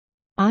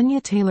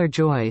Anya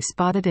Taylor-Joy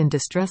spotted in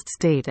distressed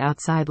state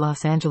outside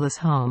Los Angeles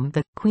home.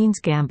 The Queen's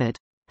Gambit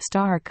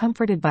star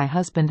comforted by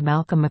husband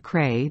Malcolm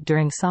McRae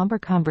during somber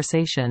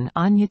conversation.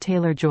 Anya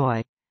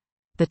Taylor-Joy,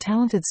 the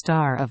talented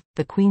star of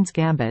The Queen's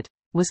Gambit,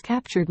 was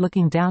captured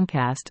looking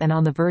downcast and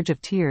on the verge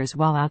of tears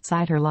while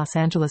outside her Los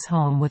Angeles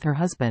home with her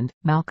husband,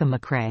 Malcolm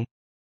McRae,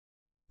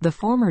 the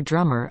former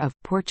drummer of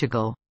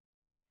Portugal.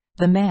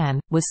 The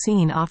man was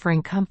seen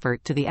offering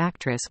comfort to the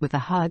actress with a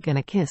hug and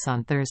a kiss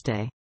on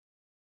Thursday.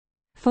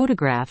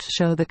 Photographs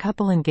show the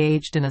couple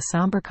engaged in a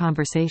somber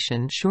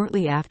conversation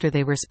shortly after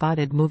they were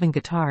spotted moving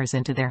guitars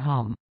into their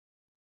home.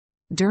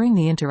 During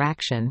the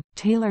interaction,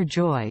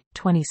 Taylor-Joy,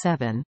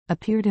 27,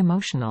 appeared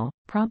emotional,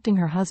 prompting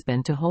her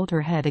husband to hold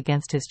her head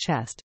against his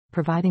chest,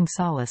 providing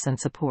solace and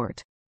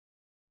support.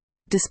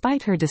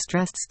 Despite her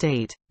distressed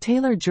state,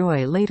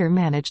 Taylor-Joy later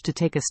managed to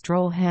take a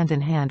stroll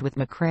hand-in-hand with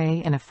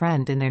McRae and a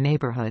friend in their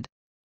neighborhood.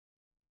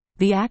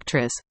 The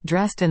actress,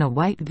 dressed in a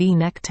white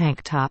V-neck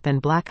tank top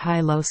and black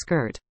high-low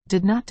skirt,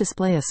 did not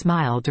display a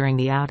smile during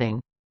the outing.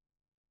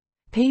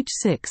 Page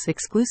 6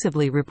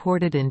 exclusively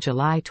reported in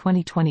July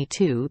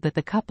 2022 that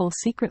the couple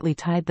secretly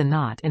tied the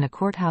knot in a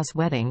courthouse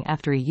wedding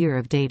after a year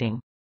of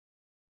dating.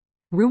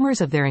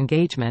 Rumors of their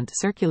engagement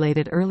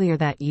circulated earlier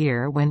that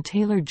year when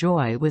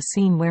Taylor-Joy was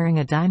seen wearing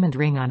a diamond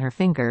ring on her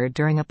finger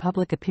during a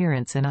public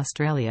appearance in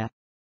Australia.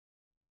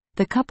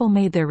 The couple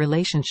made their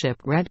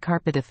relationship red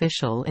carpet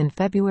official in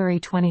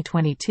February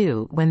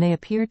 2022 when they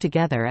appeared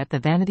together at the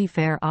Vanity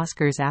Fair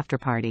Oscars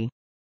afterparty.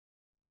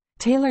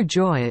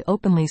 Taylor-Joy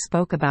openly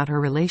spoke about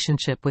her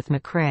relationship with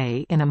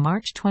McRae in a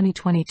March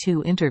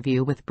 2022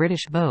 interview with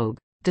British Vogue,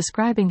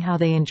 describing how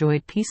they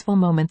enjoyed peaceful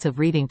moments of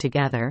reading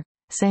together,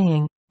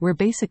 saying, "We're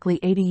basically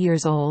 80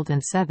 years old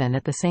and 7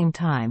 at the same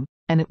time,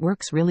 and it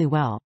works really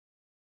well."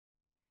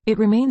 It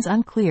remains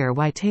unclear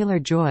why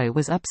Taylor-Joy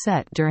was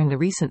upset during the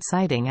recent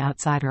sighting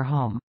outside her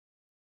home.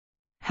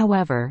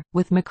 However,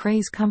 with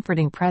McRae's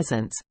comforting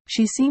presence,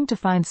 she seemed to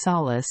find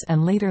solace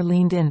and later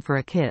leaned in for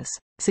a kiss,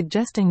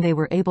 suggesting they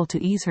were able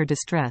to ease her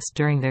distress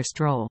during their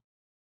stroll.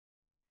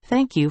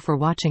 Thank you for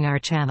watching our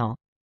channel.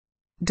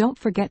 Don't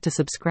forget to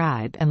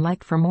subscribe and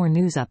like for more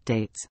news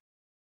updates.